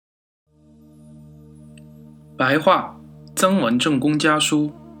白话曾文正公家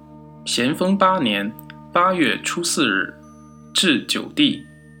书咸丰八年8月初4日，致九弟，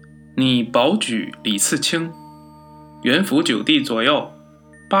拟保举李次青。元符九弟左右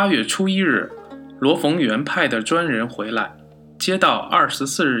，8月初1日，罗逢元派的专人回来，接到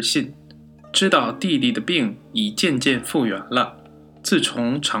24日信，知道弟弟的病已渐渐复原了。自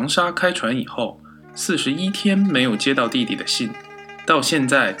从长沙开船以后，41天没有接到弟弟的信，到现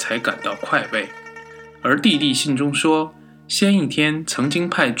在才感到快慰。而弟弟信中说，先一天曾经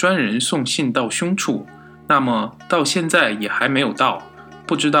派专人送信到兄处，那么到现在也还没有到，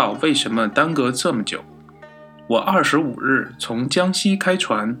不知道为什么耽搁这么久。我25日从江西开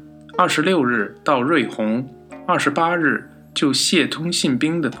船，26日到瑞虹，28日就谢通信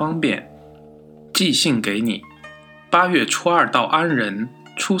兵的方便，寄信给你。8月初2到安仁，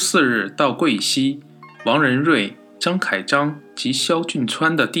初4日到贵溪，王仁瑞、张凯章及萧俊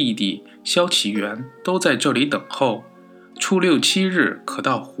川的弟弟萧启元都在这里等候。初6、7日可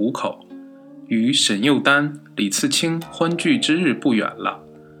到湖口，与沈幼丹、李次青欢聚之日不远了。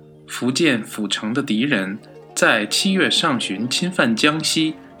福建府城的敌人在7月上旬侵犯江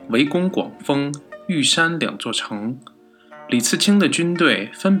西，围攻广丰、玉山2座城。李次青的军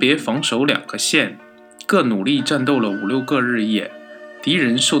队分别防守2个县，各努力战斗了5、6个日夜，敌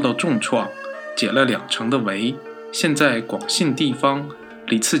人受到重创，解了2城的围。现在广信地方，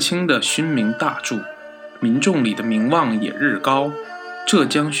李次青的勋名大著，民众里的名望也日高。浙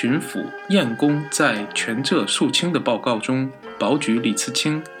江巡抚晏公在全浙肃清的报告中，保举李次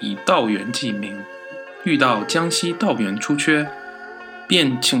青以道员记名。遇到江西道员出缺，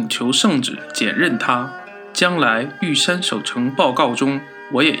便请求圣旨检任他。将来玉山守城报告中，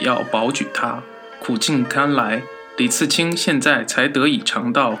我也要保举他。苦尽甘来，李次青现在才得以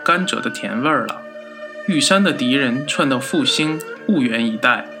尝到甘蔗的甜味了。玉山的敌人窜到复兴、婺源一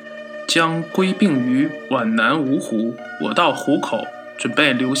带，将归并于皖南芜湖。我到湖口，准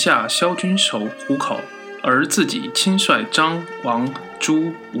备留下萧军守湖口，而自己亲率张、王、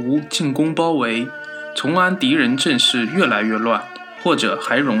朱、吴进攻包围。从安敌人阵势越来越乱，或者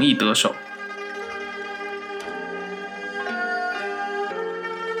还容易得手。